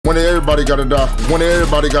One of everybody gotta die. One of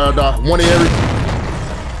everybody gotta die. One of every.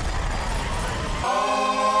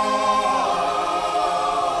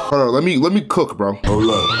 Hold on, let me cook, bro. Hold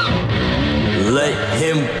up. Let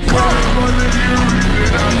him cook.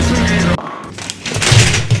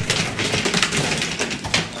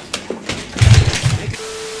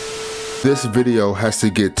 This video has to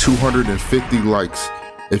get 250 likes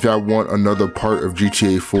if y'all want another part of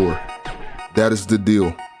GTA 4. That is the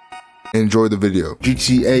deal. Enjoy the video.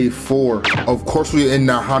 GTA 4. Of course we're in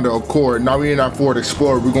that Honda Accord. Now we're in that Ford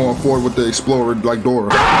Explorer. We're going forward with the Explorer like Dora.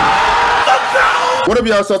 What up,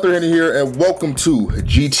 y'all? Out there in here, and welcome to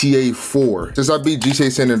GTA 4. Since I beat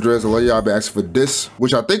GTA San Andreas, a lot of y'all been asking for this,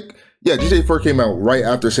 which I think, yeah, GTA 4 came out right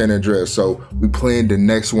after San Andreas, so we playing the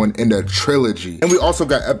next one in the trilogy. And we also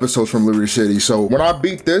got episodes from Liberty City. So when I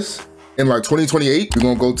beat this in like 2028, we're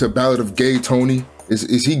gonna go to Ballad of Gay Tony.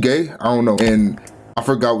 Is he gay? I don't know. And I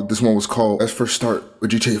forgot what this one was called. Let's first start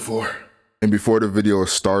with GTA 4. And before the video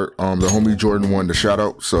start, the homie Jordan wanted the shout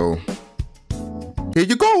out, so here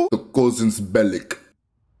you go. The Cousins Bellic.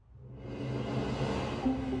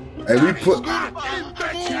 And we put,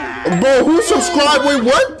 bro, who subscribed? Wait,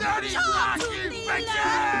 what?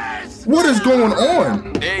 What is going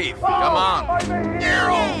on? Dave, come on.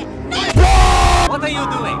 What are you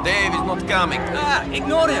doing? Dave is not coming.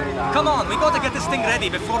 Ignore him. Come on, we gotta get this thing ready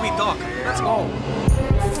before we talk. Let's go.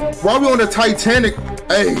 Why we on the Titanic?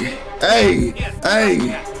 Hey.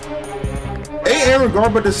 Ain't Aaron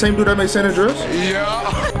Garber the same dude that made San Andreas? Yeah.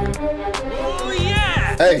 Oh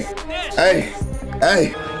yeah.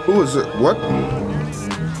 Hey. Who is it? What?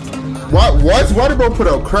 Why did bro put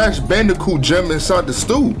a Crash Bandicoot gem inside the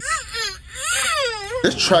stew?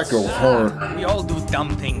 This track goes hard. We all do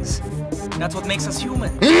dumb things. That's what makes us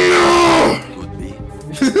human. Could be.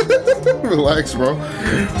 Relax, bro.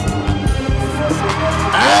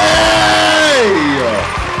 Hey!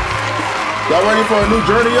 Y'all ready for a new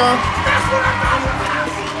journey, y'all?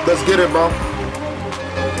 Let's get it, bro.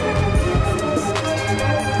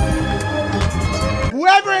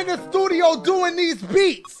 Whoever in the studio doing these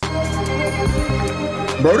beats.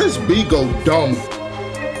 Bro, this beat go dumb.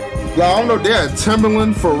 Like, I don't know, they had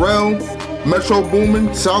Timberland, Pharrell, Metro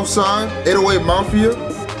Boomin, Southside, 808 Mafia,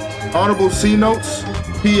 Honorable C Notes,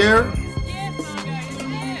 Pierre.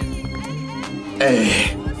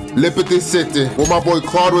 Hey, Liberty City. Where my boy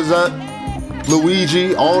Claude was at,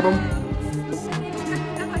 Luigi, all of them.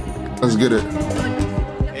 Let's get it.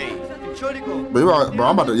 Bro,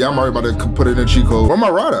 I'm already about to put it in cheat code. Where my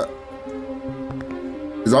ride at?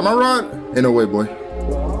 Is that my ride? Ain't no way, boy.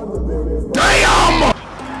 Damn!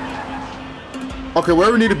 Okay,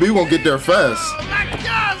 wherever we need to be, we're gonna get there fast. Oh my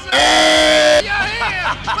God! Hey! You're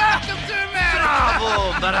here! Welcome to America! Bravo,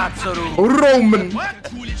 Barazzaru. Roman.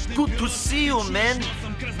 Good to see you, man.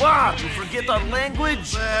 What? You forget our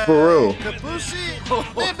language? For real. Kapusi?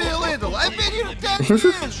 Maybe a little. I've been here 10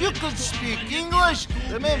 years. You could speak English.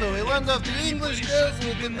 Remember, we learned off the English girls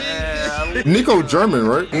with the big... Nico German,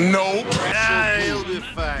 right? Nope. He'll be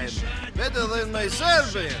fine. Better than my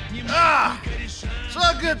Serbian. Ah! So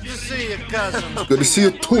good to see you, cousin. Good to see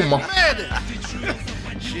you too, man. Made it.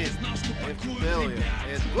 Shit, I have to tell you.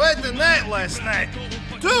 It's quite the night last night.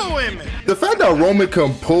 2 women. The fact that Roman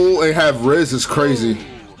can pull and have Riz is crazy.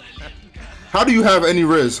 How do you have any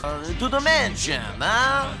Riz? To the mansion,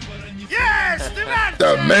 huh? Yes, the mansion.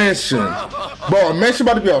 The mansion. Bro, a mansion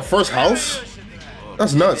about to be our first house?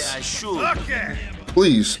 That's nuts. I should. Okay.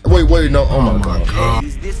 Please. Wait, no. Oh my God.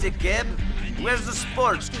 Is this a cab? Where's the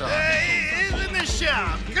sports car? He's in the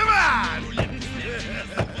shop. Come on.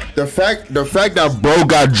 The fact that bro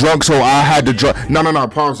got drunk, so I had to drive. No,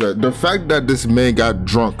 pause that. The fact that this man got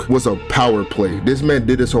drunk was a power play. This man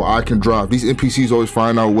did it so I can drive. These NPCs always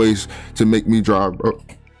find out ways to make me drive, bro.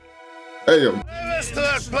 Hey, yo. Let's to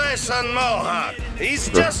that place on Mohawk. He's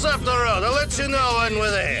just up the road. I'll let you know when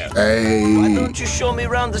we're there. Hey. Why don't you show me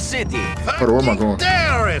around the city? Hold on, where am I going?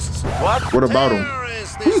 Terrorists. What about him?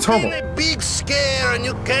 Who you talking It's been about? a big scare and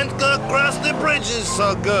you can't go across the bridges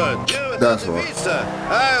so good. That's the right. Visa,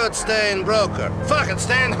 I would stay in Broker. Fucking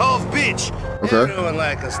stay in Hove Beach. Okay. Everyone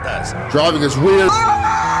like us does. Driving is weird.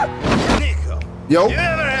 Nico, Yo. you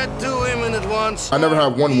ever had 2 women at once? I never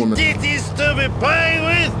had one woman. Titties to be playing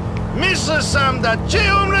with? Misle sam da će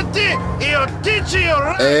umreti I otići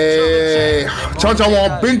u Hey. Chancha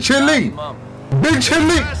want big chilling. Big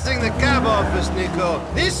chilling. Passing the cab office, Nico.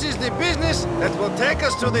 This is the business that will take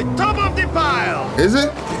us to the top of the pile. Is it?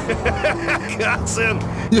 Cousin,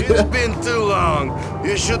 it's been too long.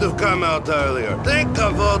 You should have come out earlier. Think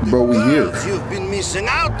of all the But we here. girls you've been missing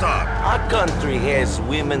out on. Our country has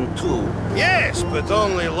women too. Yes, but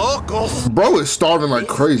only locals. Bro is starving like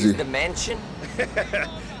crazy. The mansion?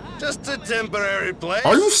 Just a temporary place.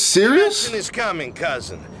 Are you serious? Action is coming,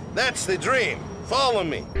 cousin. That's the dream. Follow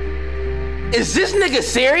me. Is this nigga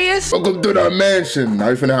serious? Welcome to the mansion. Now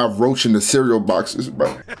you finna have Roach in the cereal boxes,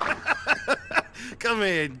 bro. Come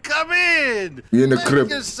in, come in. You in the Make crib.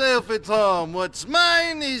 yourself at home. What's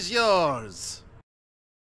mine is yours.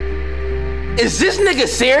 Is this nigga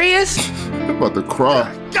serious? I'm about to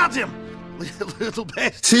cry. Got him. Little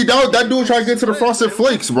bastard. See, that dude trying to get to the Frosted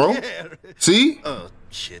Flakes, bro. See? Oh,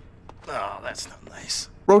 shit. Oh, that's not nice.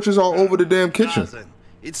 Roach is all over the damn kitchen. Cousin,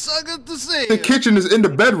 it's so good to see The you. kitchen is in the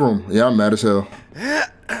bedroom. Yeah, I'm mad as hell.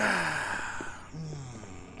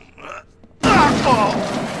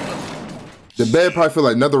 The bed probably feel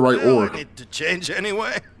like netherite Well, ore. I need to change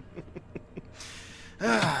anyway.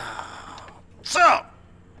 So,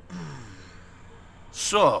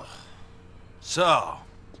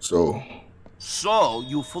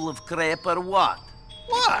 you full of crap or what?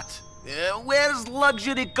 what? Where's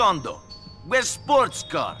luxury condo? Where's sports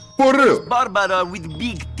car? For real. Barbara with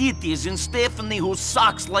big titties and Stephanie who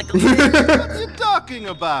sucks like a What are you talking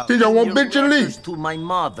about? She just want your bitch and letters leave. to my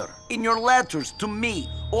mother. In your letters to me,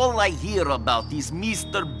 all I hear about is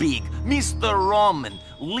Mr. Big, Mr. Roman,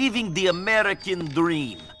 living the American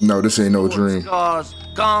dream. No, this ain't no Sports dream. cars,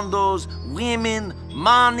 condos, women,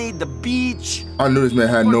 money, the beach. I knew this man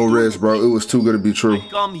had no rest, bro. It was too good to be true. I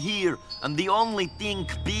come here, and the only thing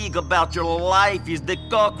big about your life is the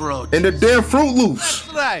cockroach. And the damn Fruit Loops.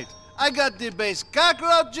 That's right. I got the best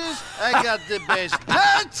cockroaches. I got the best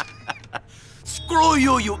dirt. Screw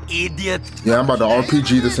you, you idiot. Yeah, I'm about to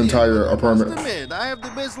RPG this entire apartment. Must admit, I have the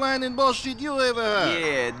best line in bullshit you ever heard.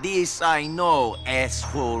 Yeah, this I know,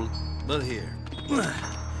 asshole. But here,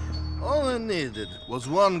 all I needed was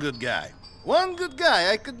one good guy. One good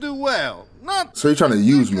guy I could do well. Not So you're trying to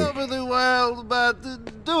use me. over the world, but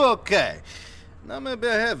do okay. Now maybe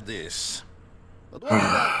I have this. But what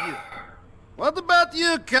about you? What about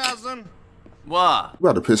you, cousin? What? You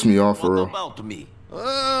about to piss me off for What real. about me?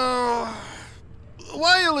 Oh,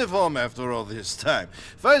 why you live home after all this time?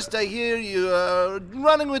 First I hear you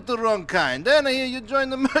running with the wrong kind. Then I hear you join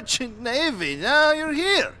the merchant navy. Now you're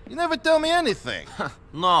here. You never tell me anything.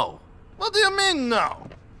 No. What do you mean, no?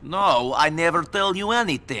 No, I never tell you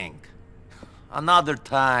anything. Another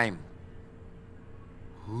time.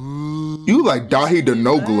 You like Dahi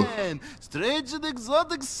Denogla. Man, strange and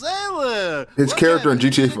exotic sailor. His What character in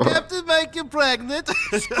happened? GTA Did the 5. captain make you pregnant?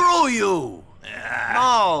 Screw you!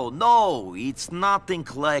 No, it's nothing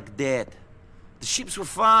like that. The ships were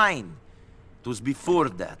fine. It was before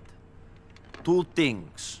that. Two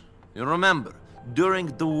things. You remember, during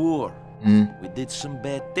the war, we did some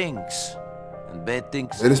bad things. And bad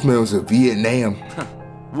things... Hey, this man was in Vietnam.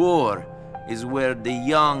 War is where the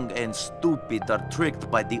young and stupid are tricked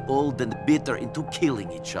by the old and bitter into killing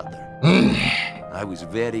each other. I was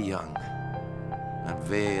very young and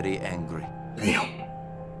very angry. Damn.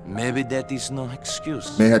 Maybe that is no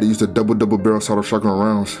excuse. Man had to use the double barrel sawed-off shotgun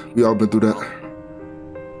rounds. We all been through that.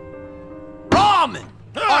 Ramen!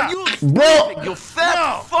 Are you Bro! stupid, you fat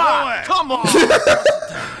No, fuck? no way. Come on!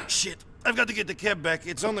 Shit, I've got to get the cab back.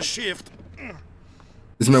 It's on the shift.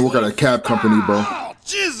 This man work at a cab company, bro. Oh,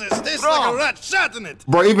 Jesus, there's like a rat shot in it.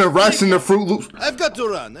 Bro, even rats in the Fruit Loops. I've got to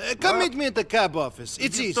run. Come meet me at the cab office.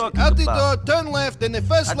 It's you easy. talking Out the about? door, turn left, then the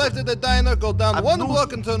first left at the diner, go down I'm one not-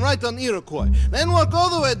 block and turn right on Iroquois. Then walk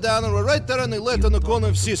all the way down and we're right there on the left on the corner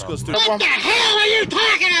of Cisco Street. What the hell are you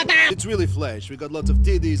talking about? It's really flash. We got lots of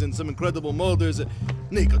titties and some incredible molders.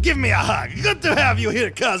 Nico, give me a hug. Good to have you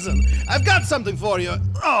here, cousin. I've got something for you.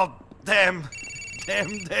 Oh, damn.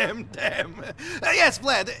 Damn. Yes,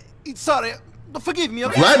 Vlad. Sorry. Forgive me,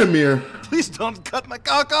 okay? Vladimir. Please don't cut my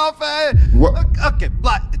cock off. What? Okay,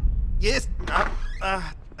 Vlad. Yes.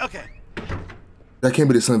 Okay. That can't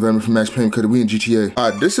be the son of Vladimir from Max Payne because we in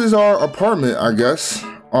GTA. This is our apartment, I guess.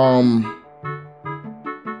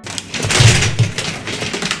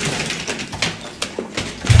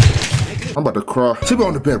 I'm about to cry. Sleep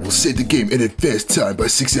on the bed will save the game in advance time by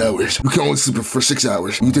 6 hours. We can only sleep for 6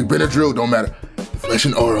 hours. You take Benadryl, don't matter. The flash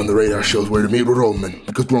and R on the radar shows where to meet with Roman,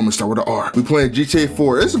 because Roman start with an R. We playing GTA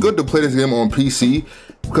 4. It's good to play this game on PC,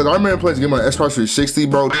 because I remember playing this game on Xbox 360,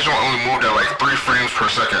 bro. This one only moved at like 3 frames per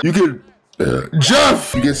second. You can...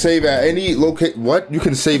 Jeff! You can save at any What? You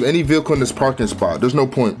can save any vehicle in this parking spot. There's no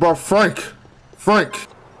point. Bro, Frank! Frank,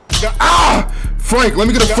 let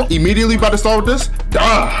me get a immediately about to start with this.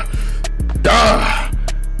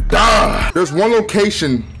 There's one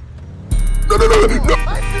location. No.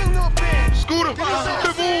 I feel no pain. Scooter,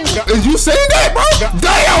 Is you saying that, bro?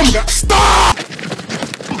 Damn! Stop!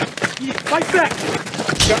 Fight back!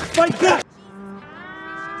 Fight back!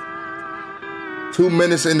 2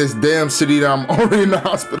 minutes in this damn city that I'm already in the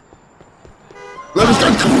hospital.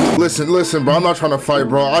 Listen, bro. I'm not trying to fight,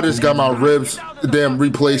 bro. I just got my ribs damn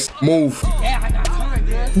replaced. Move.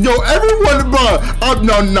 Yo, everyone, bro.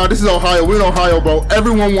 No, this is Ohio. We're in Ohio, bro.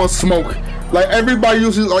 Everyone wants smoke. Like, everybody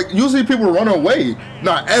usually people run away.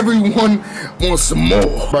 Not everyone wants some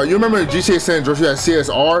more. Bro, you remember in GTA San Andreas, you had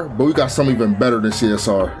CSR, but we got something even better than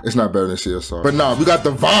CSR. It's not better than CSR. But nah, we got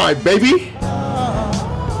the vibe, baby.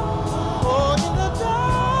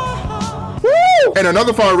 Woo! And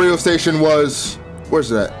another fire radio station was, where's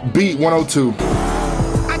that? Beat 102.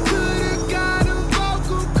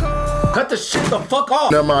 Cut the shit the fuck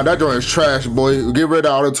off. Never mind, that joint is trash, boy. Get rid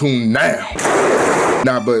of auto-tune now.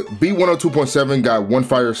 Nah, but Beat 102.7 got one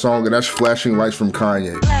fire song, and that's Flashing Lights from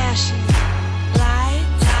Kanye. Flashing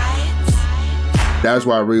lights. That's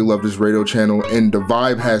why I really love this radio channel. And the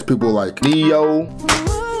vibe has people like Neo,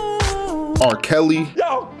 R. Kelly,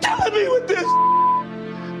 Yo, killing me with this.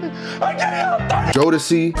 I can't help that.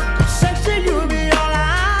 Jodeci.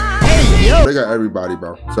 They got everybody,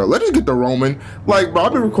 bro. So let's just get the Roman. Like, bro,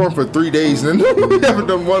 I've been recording for 3 days and we haven't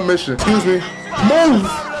done one mission. Excuse me. Move!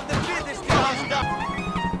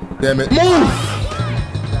 Damn it. Move!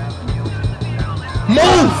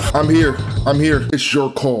 Move! I'm here. It's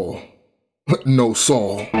your call. No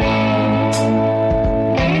Saul.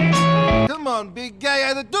 Come on, big guy.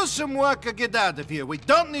 Either do some work or get out of here. We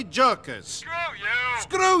don't need jokers. Screw you!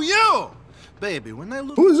 Screw you! Baby, when I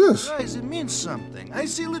look Who is at this? your eyes, it means something. I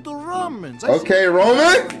see little Romans. Okay,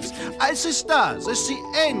 Roman. I see stars. I see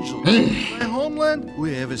angels. My homeland,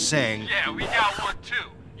 we have a saying. Yeah, we got one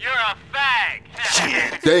too. You're a fag.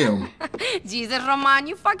 Damn. Jesus, Roman,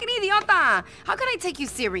 you fucking idiota. How could I take you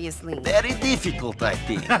seriously? Very difficult, I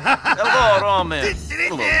think. Hello, Roman.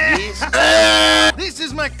 Hello, Liz. This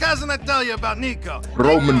is my cousin I tell you about, Nico.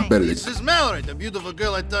 Roman Bellic. This is Mallory, the beautiful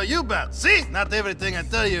girl I tell you about. See? Not everything I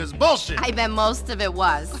tell you is bullshit. I bet most of it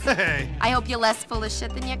was. Hey. I hope you're less full of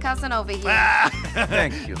shit than your cousin over here.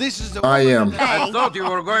 Thank you. This is the I am. Hey. I thought you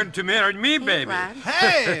were going to marry me, baby. Vlad.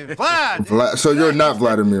 Hey, Vlad. So you're not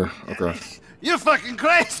Vladimir. Okay. You're fucking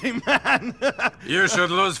crazy, man. You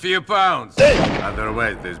should lose a few pounds.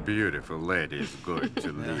 Otherwise, this beautiful lady is going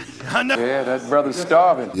to leave. Yeah, that brother's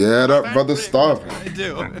starving. Yeah, that brother's starving. I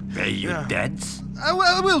do. Pay your debts?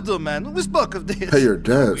 I will do, man. We spoke of this. Pay your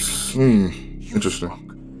debts. Interesting.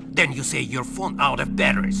 Then you say your phone out of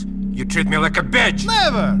batteries. You treat me like a bitch.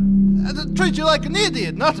 Never. I treat you like an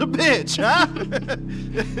idiot, not a bitch, huh?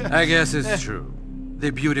 I guess it's true. The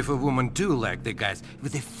beautiful women do like the guys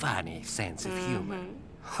with a funny sense of humor.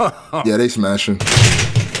 Yeah, they smashing.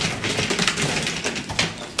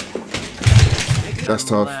 That's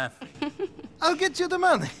tough. I'll get you the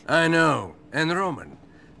money. I know. And Roman,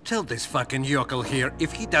 tell this fucking yokel here,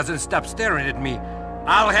 if he doesn't stop staring at me,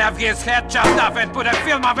 I'll have his head chopped off and put a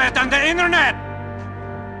film of it on the internet!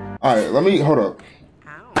 Alright, let me, hold up.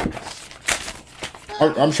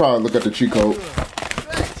 I'm trying to look at the cheat code.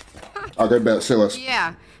 Okay, bet, say less.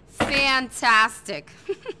 Yeah, fantastic.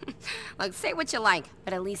 Look, say what you like,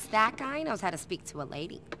 but at least that guy knows how to speak to a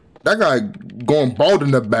lady. That guy going bald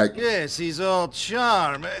in the back. Yes, he's all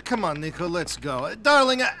charm. Come on, Nico, let's go.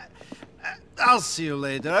 Darling, I'll see you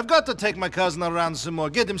later. I've got to take my cousin around some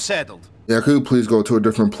more. Get him settled. Yeah, could you please go to a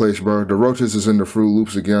different place, bro? The roaches is in the Fruit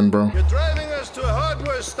Loops again, bro. You're driving us to a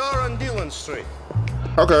hardware store on Dillon Street.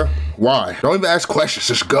 Okay, why? Don't even ask questions,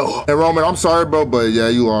 just go. Hey, Roman, I'm sorry, bro, but yeah,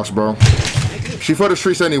 you lost, bro. She for the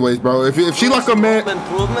streets anyways, bro. If she like a man...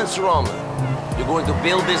 Improvements, Roman. You're going to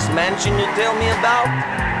build this mansion you tell me about?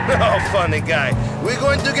 Oh, funny guy. We're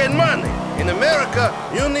going to get money. In America,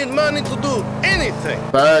 you need money to do anything.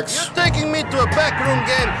 Facts. You're taking me to a backroom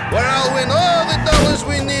game where I'll win all the dollars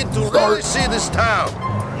we need to really see this town.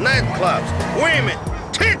 Nightclubs, women,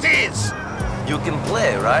 titties. You can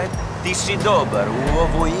play, right? Ti si dobar u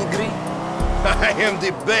ovoj igri? I am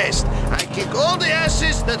the best. I kick all the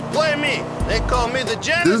asses that play me. They call me the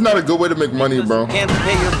janitor. This is not a good way to make money, bro. Can't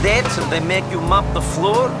pay your debts and they make you mop the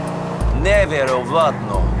floor? Never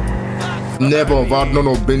ovadno. Never ovadno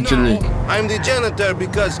no benching. I'm the janitor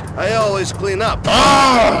because I always clean up.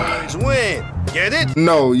 Ah! Always win. Get it?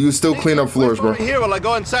 No, you still clean up floors, bro. Here while I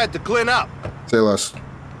go inside to clean up. Say less.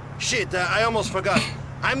 Shit, I almost forgot.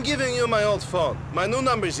 I'm giving you my old phone. My new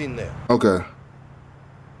number's in there. Okay.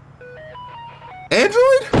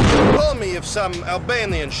 Android? Call me if some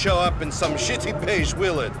Albanians show up in some shitty beige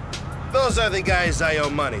Willard. Those are the guys I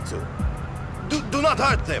owe money to. Do not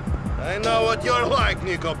hurt them. I know what you're like,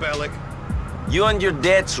 Nico Bellic. You and your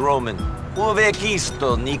debts, Roman. Uvek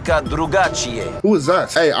isto, nikad drugačije. Who is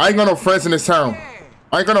that? Hey, I ain't got no friends in this town.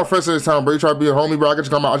 I ain't got no friends in this town, bro. You try to be a homie, bro. I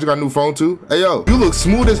just got a new phone, too. Hey, yo. You look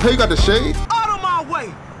smooth as hell. You got the shade? Out of my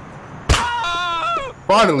way!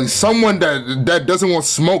 Finally, someone that doesn't want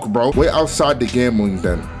smoke, bro. Wait outside the gambling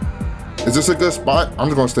den. Is this a good spot? I'm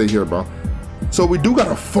just gonna stay here, bro. So we do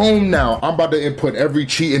got a phone now. I'm about to input every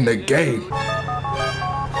cheat in the game.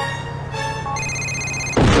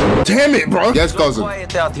 Damn it, bro. Yes, cousin.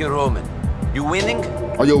 Quiet out here, Roman. You winning?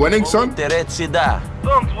 Are you winning, son?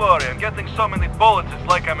 Don't worry, I'm getting so many bullets, it's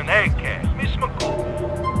like I'm an egg can. Miss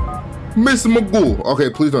McCool. Miss McGool. Okay,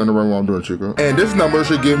 please don't interrupt while I'm doing, Chico. And this number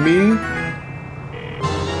should give me...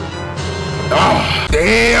 Ah,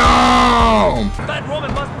 damn! That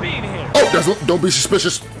Roman must be in here. Oh, don't be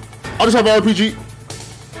suspicious. I just have an RPG.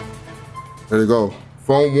 There you go.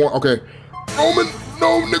 Phone one. Okay. Roman,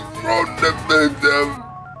 no, Nick,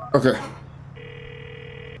 okay.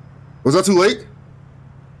 Was that too late?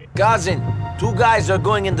 Cousin, two guys are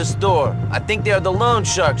going in the store. I think they are the loan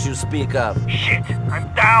sharks you speak of. Shit,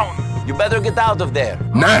 I'm down. You better get out of there.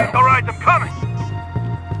 Now. All right, I'm coming.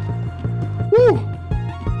 Woo.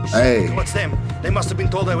 Hey. What's them? They must have been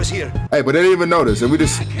told I was here. Hey, but they didn't even notice. And we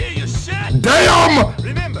just... Damn!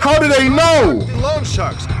 Remember, how do they know? The loan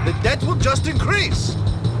sharks. The debt will just increase.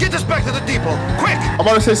 Get us back to the depot, quick! I'm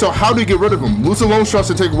about to say, so how do you get rid of him? Lose the loan sharks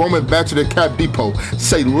and take Roman back to the Cap Depot.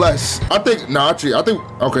 Say less. I think, nah, actually, I think,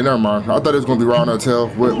 okay, never mind. I thought it was gonna be right on our tail.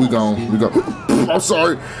 We gone. I'm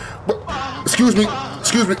sorry. But, excuse me.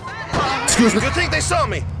 You think they saw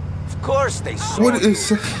me? Of course they saw What you.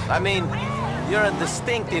 is... I mean, you're a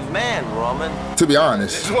distinctive man, Roman. To be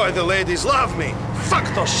honest. That's why the ladies love me. Fuck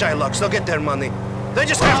those Shylocks, they'll get their money. They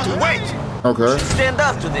just have to wait. Okay. Stand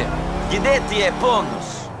up to them. Chiedete e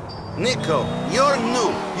bonus. Nico, you're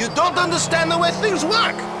new. You don't understand the way things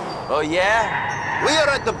work. Oh, yeah? We are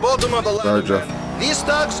at the bottom of the ladder. Jeff. These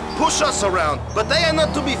thugs push us around, but they are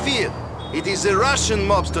not to be feared. It is the Russian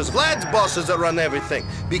mobsters, Vlad's bosses that run everything.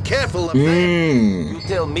 Be careful of them. You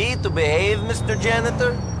tell me to behave, Mr.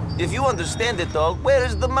 Janitor? If you understand it all, where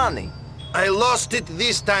is the money? I lost it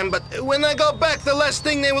this time, but when I go back, the last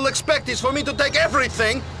thing they will expect is for me to take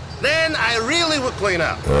everything. Then I really will clean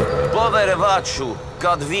up. Poverevachu,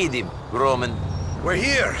 God vidim, Roman. We're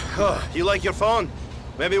here. Oh, you like your phone?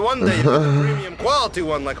 Maybe one day you'll get a premium quality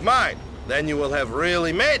one like mine. Then you will have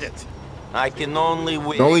really made it. I can only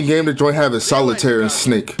win. The only game that joint have is Solitaire and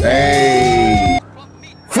Snake. Hey!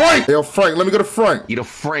 Frank! Yo, Frank, let me go to Frank. Eat a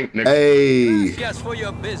Frank, nigga. Hey! Yes, for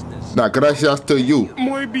your business. Nah, gracias to you.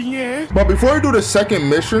 Muy bien. But before we do the second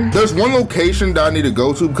mission, there's one location that I need to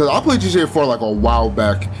go to because I played GTA 4 like a while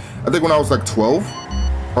back. I think when I was like 12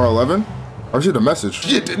 or 11. I received a message.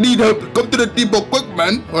 Shit, need help. Come to the depot quick,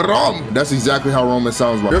 man. Rom. That's exactly how Roman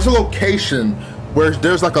sounds like. There's a location where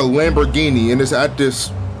there's like a Lamborghini and it's at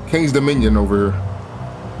this King's Dominion over here.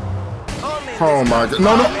 Oh my god.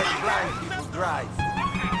 No.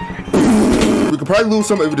 We could probably lose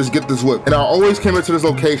some if we just get this whip. And I always came into this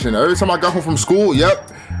location. Every time I got home from school,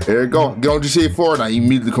 yep. There you go. Get on GTA 4 and I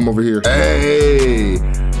immediately come over here. Hey,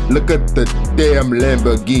 look at the damn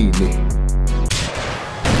Lamborghini.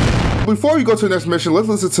 Before we go to the next mission, let's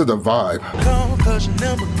listen to the vibe.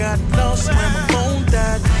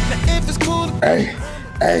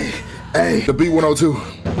 Hey, the B102.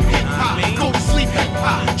 Go to sleep,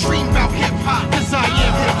 hip-hop. Dream about hip-hop, cause I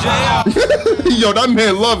am hip-hop. Yo, that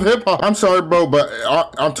man love hip-hop. I'm sorry, bro, but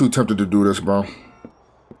I'm too tempted to do this, bro.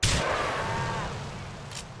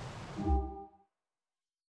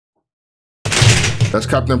 That's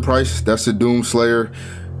Captain Price. That's the Doom Slayer.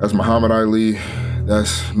 That's Muhammad Ali.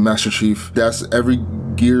 That's Master Chief. That's every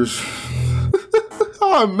Gears.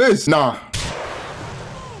 Oh, I missed. Nah.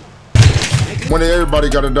 One of everybody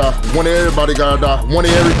gotta die. One of everybody gotta die. One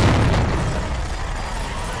of every.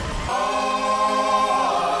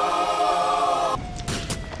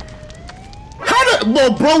 How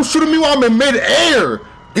the bro shooting me while I'm in mid-air?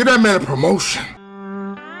 Give that man a promotion.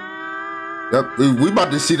 Yep, we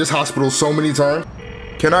about to see this hospital so many times.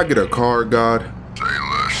 Can I get a card, God? Say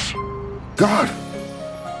less. God.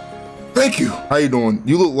 Thank you. How you doing?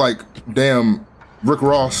 You look like damn Rick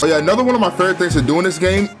Ross. Oh yeah, another one of my favorite things to do in this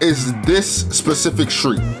game is this specific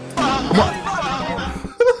street.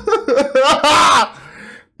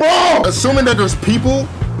 Bro! Assuming that there's people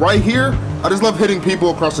right here, I just love hitting people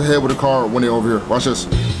across the head with a car when they're over here. Watch this.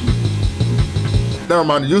 Never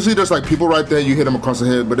mind, usually there's like people right there, you hit them across the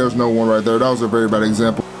head, but there's no one right there. That was a very bad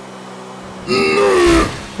example.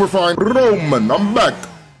 We're fine. Roman, I'm back.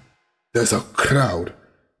 There's a crowd.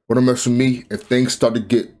 Wanna mess with me if things start to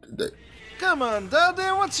get... Come on, Daddy,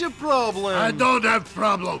 what's your problem? I don't have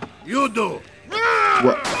problem. You do.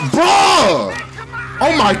 What? Bro!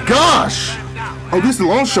 Oh my gosh! Oh, these are the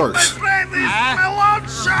loan sharks.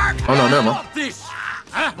 Oh no, never mind.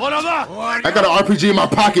 I got an RPG in my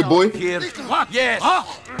pocket, boy. Here. Yes.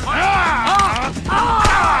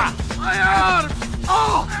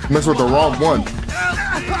 Mess with the wrong one.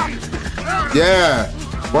 Yeah.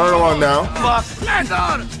 Run along now.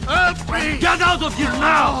 Get out of here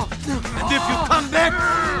now! And if you come back,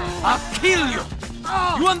 I'll kill you!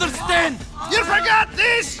 You understand? You forgot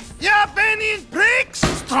this? You Albanian pricks!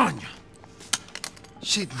 Strong!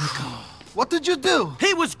 Shit, Nico. What did you do?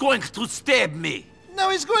 He was going to stab me! Now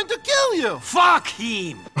he's going to kill you! Fuck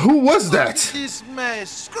him! Who was that? This mess.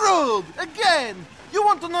 Screwed! Again! You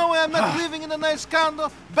want to know why I'm not living in a nice condo,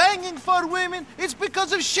 banging for women? It's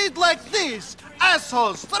because of shit like this!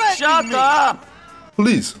 Assholes threatening Shut me! up!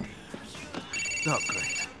 Please. Oh,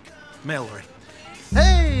 great. Mallory.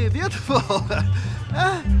 Hey, beautiful!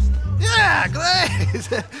 Yeah,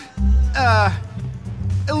 great!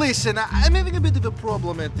 Listen, I'm having a bit of a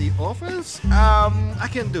problem at the office. I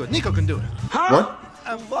can't do it. Nico can do it. Huh?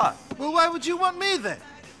 What? What? Well, why would you want me then?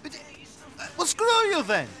 Well, screw you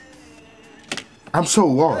then. I'm so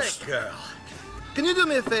lost. Girl. Can you do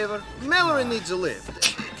me a favor? Mallory needs a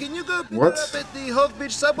lift. Can you go pick What? her up at the Hove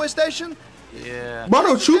Beach subway station? Yeah. Why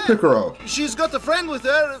don't you pick her up? She's got a friend with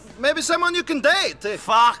her. Maybe someone you can date.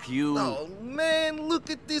 Fuck you. Oh, man, look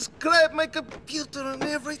at this crap. My computer and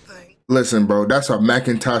everything. Listen, bro, that's a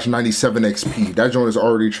Macintosh 97 XP. That joint is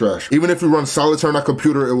already trash. Even if you run solitaire on that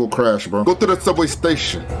computer, it will crash, bro. Go to the subway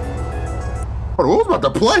station. Hold on, what was about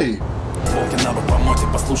to play? I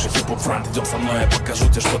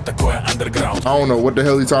don't know what the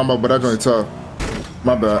hell he's talking about, but that joint tough.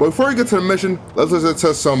 My bad. Before we get to the mission, let's listen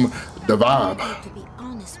to some The Vibe.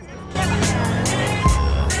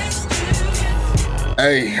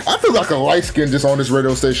 Hey, I feel like a light skin just on this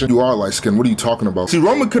radio station. You are light skin. What are you talking about? See,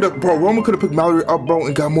 Roman could have picked Mallory up, bro,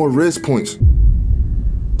 and got more Riz points.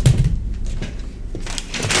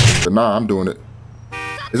 But nah, I'm doing it.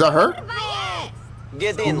 Is that her?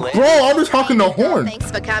 Get in, lady. Bro, I'm just honking the horn. Thanks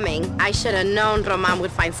for coming. I should have known Roman would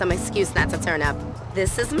find some excuse not to turn up.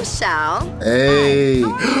 This is Michelle. Hey,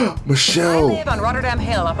 Michelle. I live on Rotterdam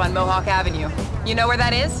Hill up on Mohawk Avenue. You know where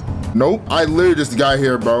that is? Nope, I literally just got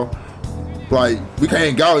here, bro. Like, we can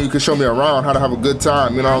hang out, you can show me around how to have a good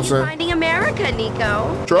time, you know what I'm saying? Finding America,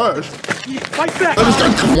 Nico. Trash. Fight back! I just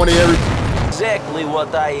got 20 every... Exactly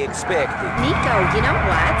what I expected. Nico, you know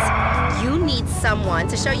what? You need someone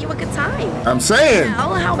to show you a good time. I'm saying.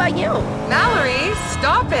 Well, how about you? Mallory,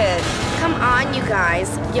 stop it. Come on, you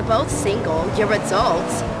guys. You're both single. You're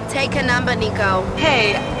adults. Take a number, Nico.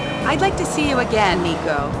 Hey, I'd like to see you again,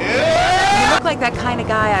 Nico. You look like that kind of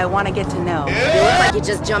guy I want to get to know. You look like you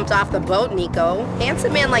just jumped off the boat, Nico.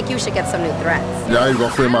 Handsome man like you should get some new threats. Yeah, you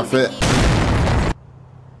gonna free my fit.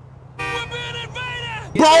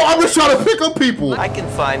 Bro, I'm just trying to pick up people. I can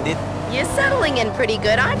find it. You're settling in pretty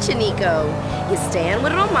good, aren't you, Nico? You're staying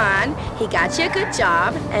with Roman, he got you a good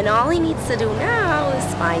job, and all he needs to do now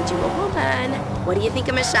is find you a woman. What do you think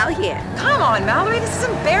of Michelle here? Come on, Mallory, this is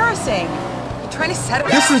embarrassing. You're trying to set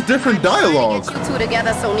up... This is different dialogue. Get you two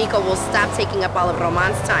together so Nico will stop taking up all of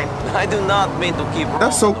Roman's time. I do not mean to keep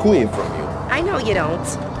That's so cool. away from you. I know you don't.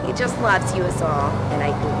 He just loves you is all. And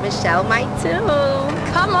I think Michelle might too.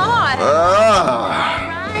 Come on!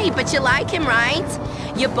 Right, but you like him, right?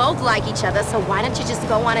 You both like each other, so why don't you just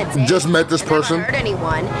go on a date? Just met this person. Never hurt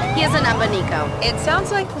anyone. Here's a number, Nico. It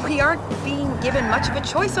sounds like we aren't being given much of a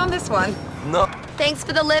choice on this one. No. Thanks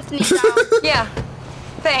for the lift, Nico. Yeah,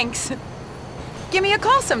 thanks. Give me a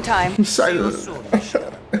call sometime.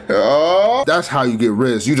 Oh, that's how you get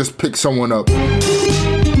Riz. You just pick someone up.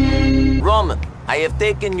 Roman, I have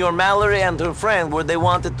taken your Mallory and her friend where they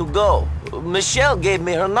wanted to go. Michelle gave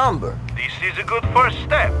me her number. This is a good first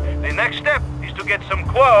step. The next step is to get some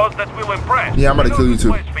clothes that will impress. Yeah, I'm about to kill you too.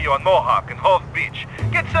 Place for you on Mohawk and Hove Beach.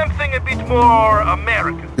 Get something a bit more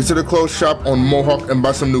American. Get to the clothes shop on Mohawk and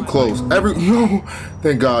buy some new clothes.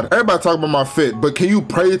 Thank God. Everybody talk about my fit, but can you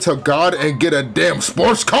pray to God and get a damn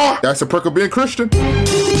sports car? That's a perk of being Christian.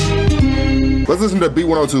 Let's listen to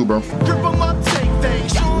B102, bro.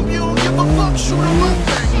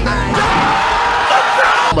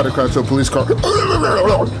 I'm about to crash to a police car.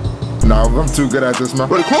 Nah, I'm too good at this, man.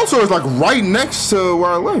 But the clothes store is like right next to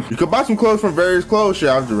where I live. You can buy some clothes from various clothes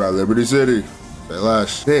shops around Liberty City.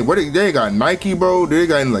 Hey, where they got Nike, bro? They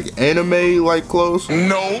got any like anime like clothes?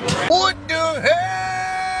 No. What the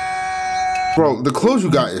hell? Bro, the clothes you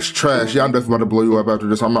got is trash. Yeah, I'm definitely about to blow you up after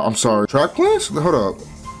this. I'm sorry. Track plans? Hold up.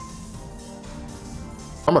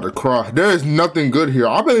 I'm about to cry. There is nothing good here.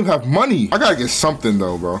 I don't even have money. I gotta get something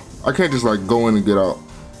though, bro. I can't just like go in and get out.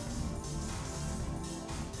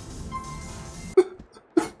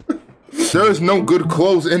 There is no good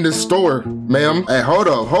clothes in this store, ma'am. Hey, hold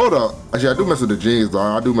up. Actually, I do mess with the jeans, though.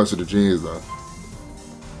 I do mess with the jeans, though.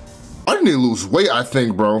 just need to lose weight, I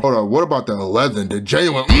think, bro. Hold on, what about the 11? The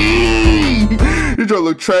genuine, You trying to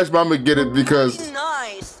look trash, but I'm gonna get it because...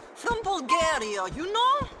 Nice. From Bulgaria, you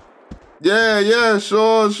know? Yeah,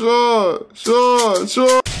 sure.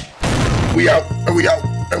 We out.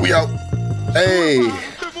 Hey.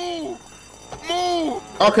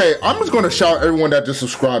 Okay, I'm just gonna shout everyone that just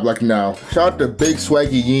subscribed like now. Shout out to Big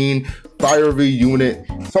Swaggy Yeen, Fire V Unit.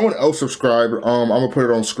 Someone else subscribed. I'm gonna put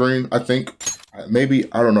it on screen, I think. Maybe,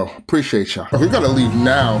 I don't know. Appreciate y'all. We gotta leave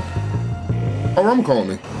now. Oh, Roman calling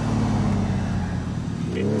me.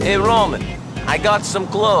 Hey, Roman, I got some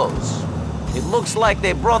clothes. It looks like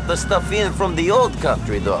they brought the stuff in from the old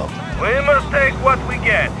country, though. We must take what we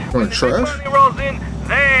get. When the trash? Money rolls in,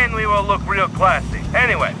 then we will look real classy.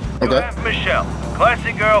 Anyway, you have Michelle,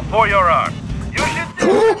 classy girl for your arm. You should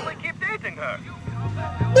definitely keep dating her.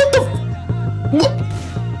 What the? What?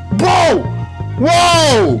 Bro!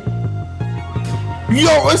 Whoa!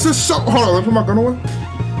 Yo, it's a so. Hold on, let me put my gun away.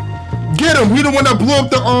 Get him! He the one that blew up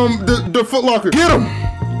the Foot Locker. Get him!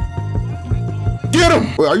 Get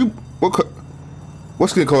him! Wait, are you what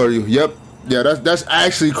skin color are you? Yep. Yeah, that's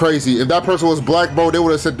actually crazy. If that person was black, bro, they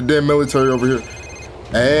would have sent the damn military over here.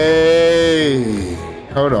 Hey,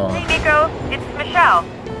 hold on. Hey, Nico, it's Michelle.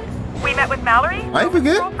 We met with Mallory. I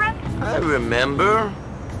forget. I remember.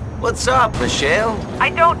 What's up, Michelle? I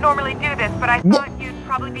don't normally do this, but I thought you'd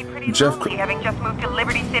probably be pretty lonely having just moved to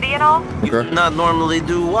Liberty City and all. You not normally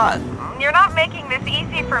do what? You're not making this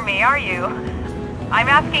easy for me, are you? I'm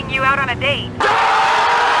asking you out on a date.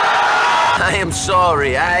 I am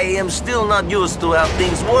sorry. I am still not used to how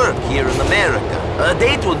things work here in America. A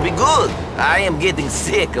date would be good. I am getting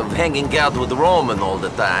sick of hanging out with Roman all the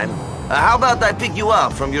time. How about I pick you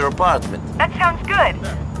up from your apartment? That sounds good.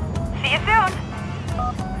 See you soon.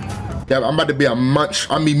 Yeah, I'm about to be a munch.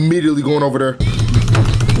 I'm immediately going over there.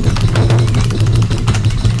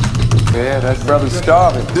 Yeah, that brother's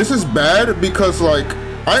starving. This is bad because, like,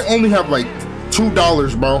 I only have, like,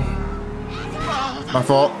 $2, bro. My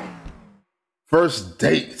fault. First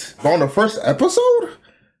date. On the first episode?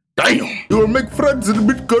 Damn. You will make friends and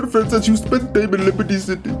meet girlfriends as you spend time in Liberty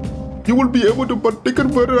City. You will be able to partake in a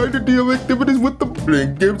variety of activities with them,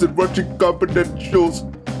 playing games and watching competent shows.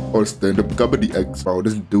 Or stand-up comedy acts. Bro,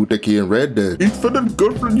 this dude that he in Red Dead. Each friend and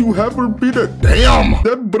girlfriend you have will be there. Damn!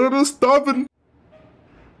 That brother's starving.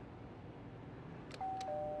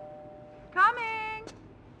 Coming!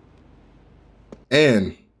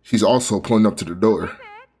 And she's also pulling up to the door.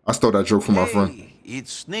 I stole that joke from my friend.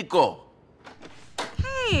 It's Nico.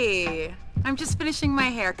 Hey, I'm just finishing my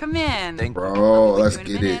hair. Come in. Bro, let's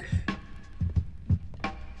get it.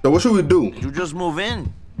 So what should we do? You just move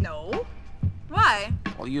in. No. Why?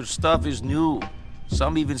 All your stuff is new.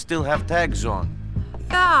 Some even still have tags on.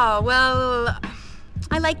 Oh, well,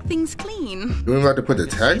 I like things clean. You don't have to put the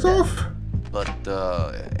tags off? But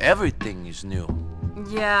everything is new.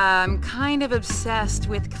 Yeah, I'm kind of obsessed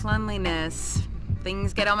with cleanliness.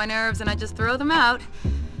 Things get on my nerves and I just throw them out.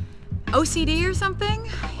 OCD or something?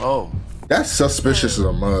 Oh. That's suspicious as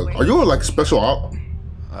a mug. Are you like special op?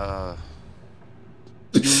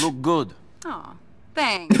 You look good. Oh,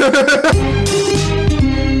 thanks.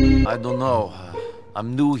 I don't know.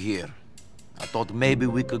 I'm new here. I thought maybe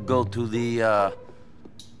we could go to the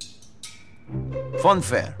fun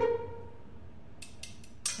fair.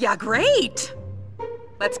 Yeah, great.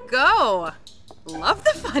 Let's go. Love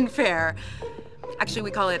the fun fair. Actually,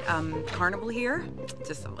 we call it carnival here.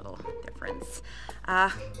 Just a little difference.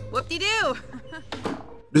 Whoop-de-doo.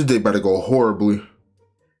 This day better go horribly.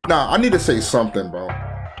 Nah, I need to say something, bro.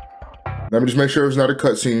 Let me just make sure it's not a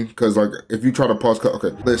cutscene, because, like, if you try to pause cut,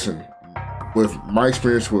 okay, listen. With my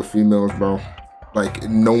experience with females, bro, like,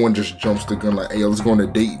 no one just jumps the gun like, hey, let's go on a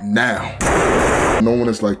date now. No one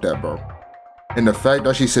is like that, bro. And the fact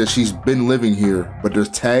that she said she's been living here, but there's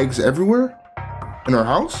tags everywhere in her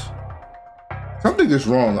house? Something is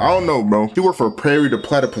wrong. I don't know, bro. She worked for Prairie the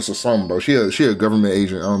Platypus or something, bro. She a government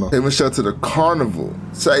agent. I don't know. Take Michelle to the carnival.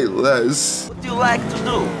 Say less. What do you like to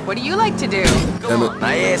do? What do you like to do? Come on,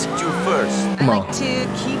 I asked you first. I like to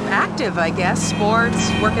keep active, I guess. Sports,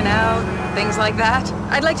 working out, things like that.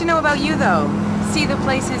 I'd like to know about you, though. See the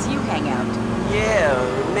places you hang out.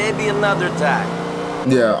 Yeah, maybe another time.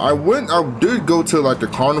 Yeah, I did go to like the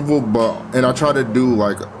carnival, and I tried to do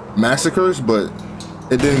like massacres, but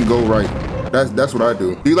it didn't go right. That's what I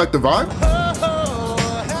do. Do you like the vibe?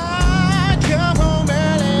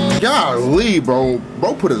 Golly, bro.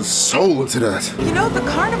 Bro put his soul into that. You know, the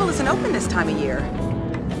carnival isn't open this time of year.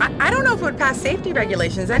 I don't know if it would pass safety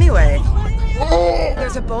regulations anyway. Oh.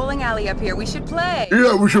 There's a bowling alley up here. We should play.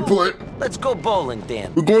 Yeah, we should play. Let's go bowling,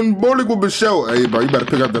 Dan. We're going bowling with Michelle. Hey, bro, you better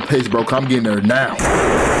pick up the pace, bro. I'm getting there now.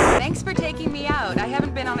 Thanks Thanks for taking me out. I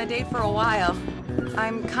haven't been on a date for a while.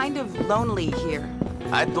 I'm kind of lonely here.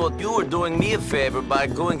 I thought you were doing me a favor by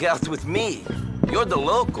going out with me. You're the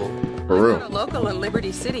local. For real. I'm not a local in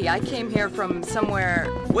Liberty City. I came here from somewhere...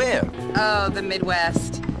 Where? Oh, the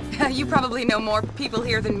Midwest. You probably know more people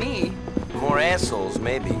here than me. More assholes,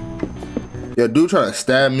 maybe. Yeah, dude try to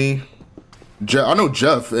stab me. I know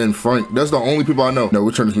Jeff and Frank. That's the only people I know. No,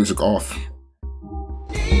 we turn this music off.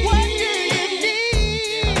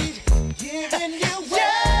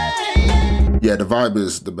 Yeah, the vibe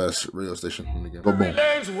is the best radio station in the game. Go boom.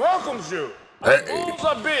 welcomes you. Hey. Balls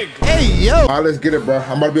are big. Hey, yo! Alright, let's get it, bro.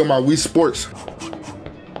 I'm about to be on my Wii Sports.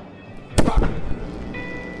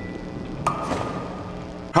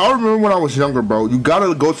 How I remember when I was younger, bro, you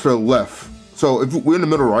gotta go to the left. So if we're in the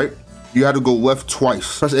middle, right? You had to go left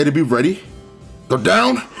twice. Press A to be ready. Go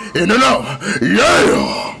down, in and out.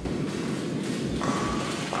 Yeah!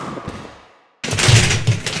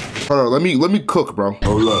 Hold on, let me cook, bro.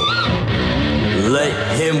 Hold up. Let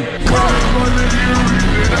him cook.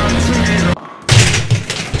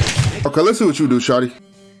 Okay, let's see what you do, shawty.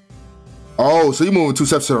 Oh, so you're moving 2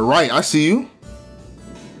 steps to the right. I see you.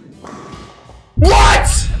 What?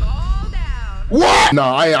 What?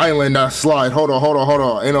 Nah, I ain't letting that slide. Hold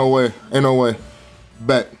on. Ain't no way.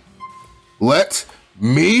 Bet. Let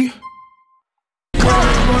me.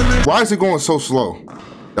 Why is it going so slow?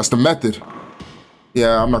 That's the method.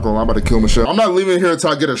 Yeah, I'm not gonna lie, I'm about to kill Michelle. I'm not leaving here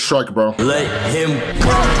until I get a strike, bro. Let him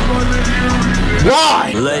cook.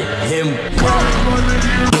 Why? Let him cook.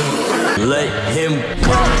 Let him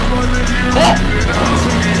cook. Oh.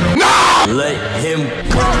 No! Let him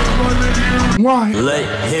cook. Why? Let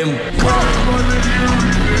him cook.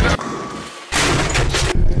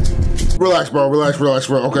 Relax, bro.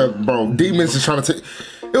 Okay, bro. Demons is trying to take.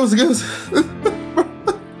 It was against.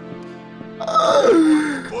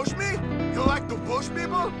 Push me? You like to push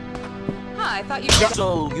people? I thought you...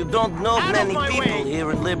 So, you don't know many people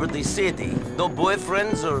here in Liberty City? No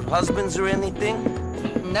boyfriends or husbands or anything?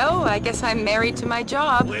 No, I guess I'm married to my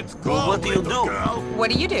job. Let's go, Well, what do you do?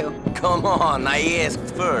 What do you do? Come on, I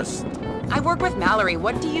asked first. I work with Mallory.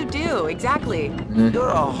 What do you do, exactly? You're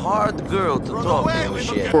a hard girl to talk to,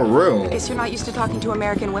 Michelle. For real. Guess you're not used to talking to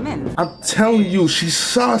American women. I'm telling you, she's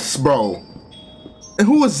sus, bro. And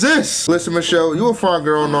who is this? Listen, Michelle, you a fine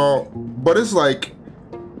girl and all, but it's like,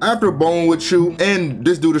 after bone with you, and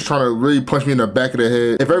this dude is trying to really punch me in the back of the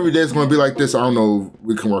head. If every day is gonna be like this, I don't know if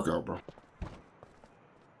we can work out, bro.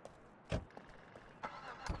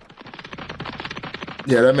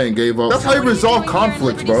 Yeah, that man gave up. That's how you resolve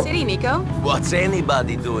conflicts, bro. City, Nico? What's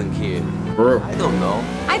anybody doing here? Bro. I don't know.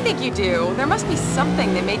 I think you do. There must be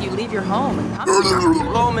something that made you leave your home and come here.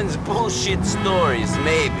 Roman's bullshit stories,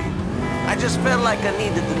 maybe. I just felt like I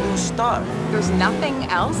needed a new start. There's nothing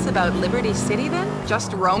else about Liberty City then?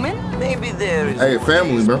 Just Roman? Maybe there is. Hey,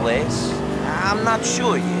 family, bro. Place. I'm not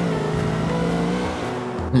sure yet.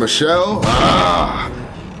 Michelle?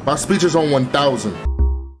 My speech is on 1,000.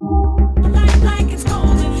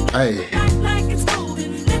 Hey.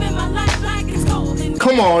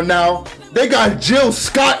 Come on now. They got Jill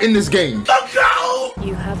Scott in this game.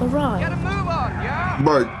 You have arrived. Get a move on, yeah?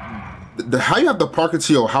 But how you have to park it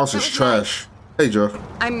to your house is trash. Hey, Joe.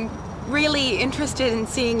 I'm really interested in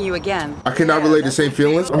seeing you again. I cannot relate the same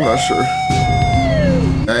feelings. I'm not sure.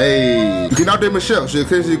 Hey, you can outdate Michelle. She'll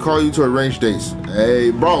occasionally call you to arrange dates.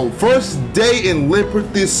 Hey, bro, first day in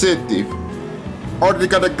Liberty City. Oh, they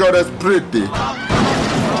got a girl that's pretty.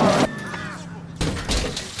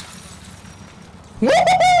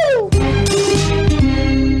 Woo-hoo!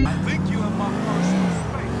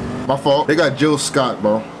 My fault. They got Jill Scott,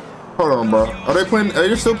 bro. Hold on, bro. Are they playing? Are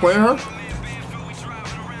you still playing her?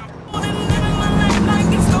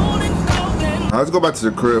 Let's go back to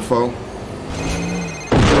the crib, fo.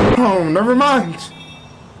 Oh, never mind.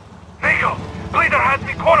 Nico, Ryder has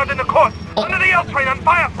me cornered in the court, under the L train on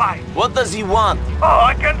Firefly. What does he want? Oh,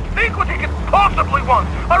 I can't think what he could possibly want,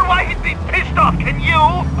 or why he'd be pissed off. Can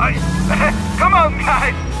you? Come on,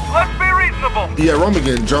 guys. Let's be reasonable. Yeah, Roman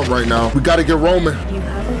getting jumped right now. We gotta get Roman. You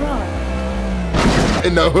have arrived.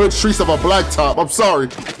 In the hood streets of a blacktop. I'm sorry.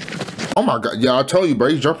 Oh my God. Yeah, I tell you, bro.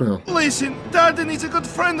 He's jumping him. Listen, Darden is a good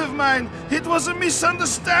friend of mine. It was a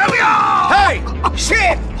misunderstanding. Hey!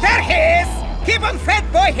 Shit! There he is! Keep on Fat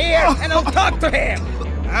Boy here, and I'll talk to him.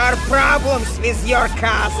 Our problems with your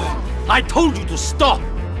cousin. I told you to stop.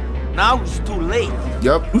 Now it's too late.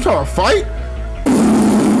 Yep. You trying to fight?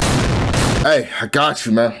 Hey, I got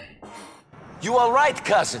you, man. You all right,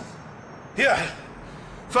 cousin? Yeah,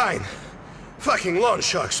 fine. Fucking loan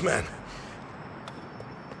sharks, man.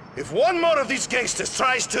 If one more of these gangsters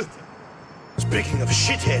tries to... Speaking of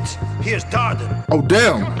shitheads, here's Darden. Oh,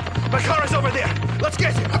 damn. My car is over there. Let's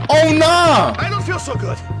get him. Oh, nah. I don't feel so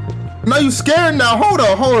good. Now you scared now. Hold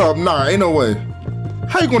up. Nah, ain't no way.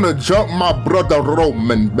 How you gonna jump my brother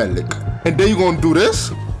Roman Bellic? And then you gonna do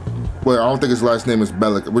this? Wait, I don't think his last name is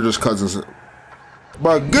Bellic. We're just cousins.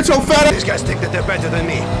 But get your fat ass. These guys think that they're better than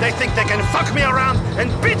me. They think they can fuck me around and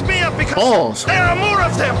beat me up because there are more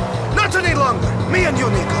of them. Not any longer. Me and you,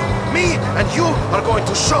 Nico. Me and you are going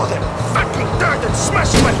to show them fucking dirt and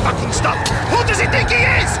smash my fucking stuff. Who does he think he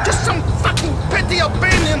is? Just some fucking petty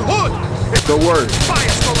Albanian hood. Don't worry. Buy a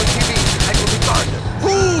stolen TV. I will be Ryder.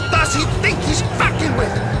 Who does he think he's fucking with?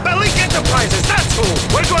 Bellic Enterprises, that's who.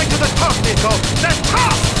 We're going to the top, Nico. The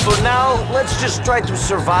top! For now, let's just try to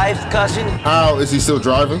survive, cousin. How is he still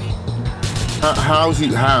driving? How is he?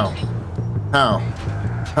 How?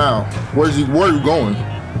 Where are you going?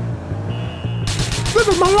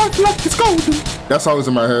 Living my life like it's golden. That song is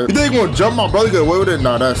in my head. You think you gonna jump my brother, get away with it?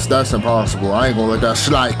 Nah, that's impossible. I ain't gonna let that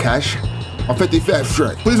slide, Cash. I'm 55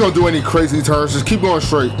 straight. Please don't do any crazy turns. Just keep going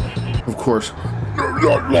straight. Of course. We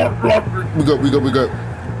good.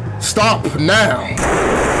 Stop now.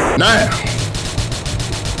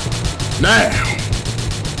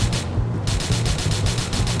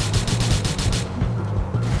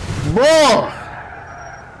 Bro.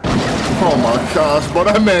 Oh my gosh, bro,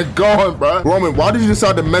 that man gone, bro. Roman, why did you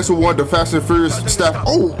decide to mess with one of the Fast and Furious staff?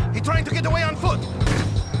 Oh. He trying to get away on foot.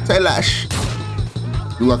 Say lash.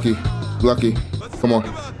 You lucky. Come on.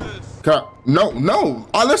 No.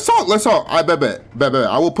 Let's talk. I bet.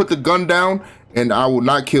 I will put the gun down and I will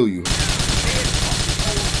not kill you.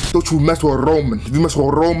 Don't you mess with Roman. If you mess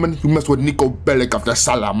with Roman, you mess with Nico Bellic of the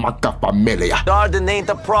Salamanca familia. Darden ain't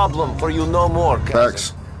a problem for you no more, cousin.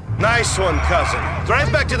 Facts. Nice one, cousin.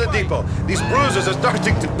 Drive back to the depot. These bruises are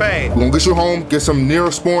starting to pay. We're gonna get you home, get some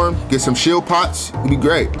Neosporin, get some shield pots. It'll be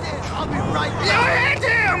great. I'll be right back. You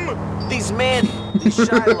hit him! These men, these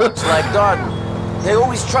Shylocks like Darden, they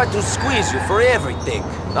always try to squeeze you for everything.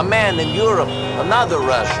 A man in Europe, another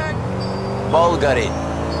Russian. Bulgarin.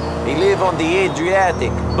 He lived on the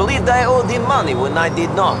Adriatic. Believed I owed him money when I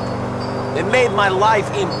did not. It made my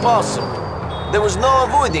life impossible. There was no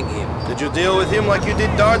avoiding him. Did you deal with him like you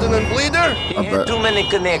did Darden and Bleeder? He had too many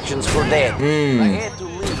connections for that. I had to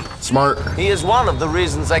leave. Smart. He is one of the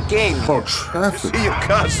reasons I came. Oh, traffic. See your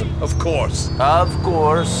cousin, of course. Of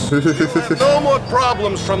course. No more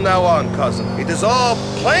problems from now on, cousin. It is all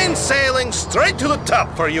plain sailing straight to the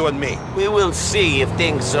top for you and me. We will see if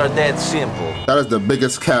things are that simple. That is the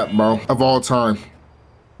biggest cap, bro, of all time.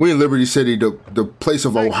 We in Liberty City, the place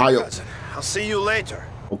of Ohio. Cousin. I'll see you later.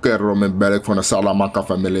 Okay, Roman Bellic from the Salamanca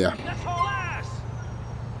familia.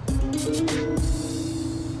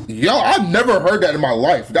 Yo, I've never heard that in my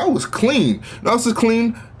life. That was clean. That was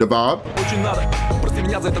clean. The vibe.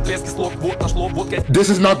 This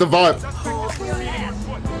is not the vibe.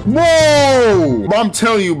 Whoa! But I'm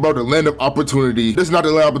telling you, bro, the land of opportunity. This is not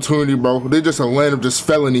the land of opportunity, bro. They're just a land of just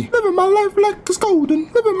felony. Living my life like it's golden.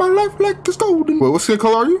 Living my life like it's golden. Wait, what skin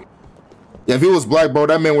color are you? Yeah, if he was black, bro,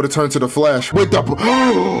 that man would have turned to the Flash. Wait, yo,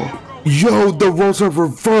 the roles are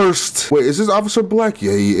reversed. Wait, is this officer black?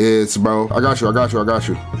 Yeah, he is, bro. I got you.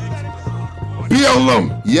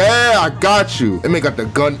 BLM. Yeah, I got you. That man got the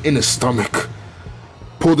gun in his stomach.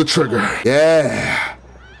 Pull the trigger. Yeah.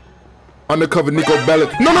 Undercover Nico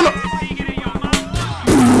Bellic. No.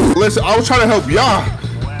 Listen, I was trying to help y'all.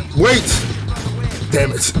 Wait.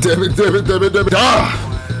 Damn it. Ah.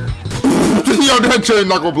 Yo, that chain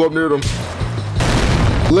not gonna blow up near them.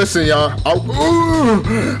 Listen, y'all. It's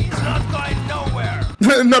not going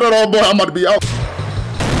nowhere. Not at all, boy. I'm about to be out.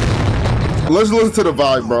 Let's listen to the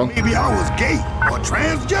vibe, bro. Maybe I was gay or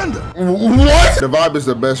transgender. What? The vibe is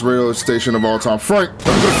the best radio station of all time. Frank.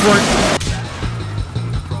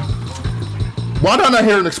 Why did I not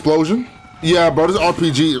hear an explosion? Yeah, bro, this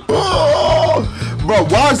RPG. Oh, bro,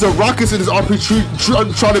 why is the Rockets in this RPG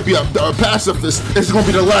trying to be a pacifist? It's gonna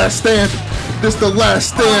be the last stand. This the last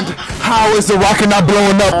stand. How is the rocket not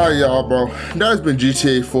blowing up? All right, y'all, bro. That's been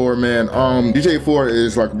GTA 4, man. GTA 4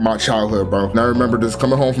 is like my childhood, bro. And I remember just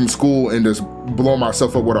coming home from school and just blowing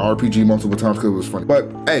myself up with an RPG multiple times because it was funny. But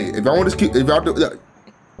hey, if I want to keep, if y'all do, all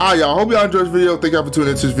right, y'all. Hope y'all enjoyed this video. Thank y'all for tuning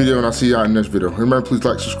into this video, and I'll see y'all in the next video. Remember, please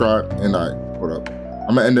like, subscribe, and what up?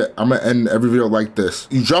 I'm gonna end every video like this.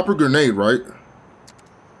 You drop a grenade, right?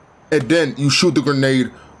 And then you shoot the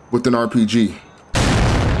grenade with an RPG.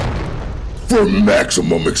 For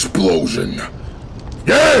maximum explosion.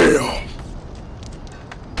 Yeah!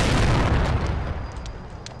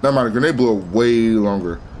 Never mind, the grenade blew way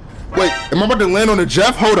longer. Wait, am I about to land on the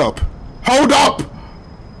Jeff? Hold up.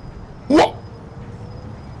 What?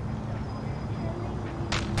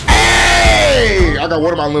 Hey! got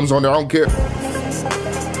one of my limbs on there. I don't care.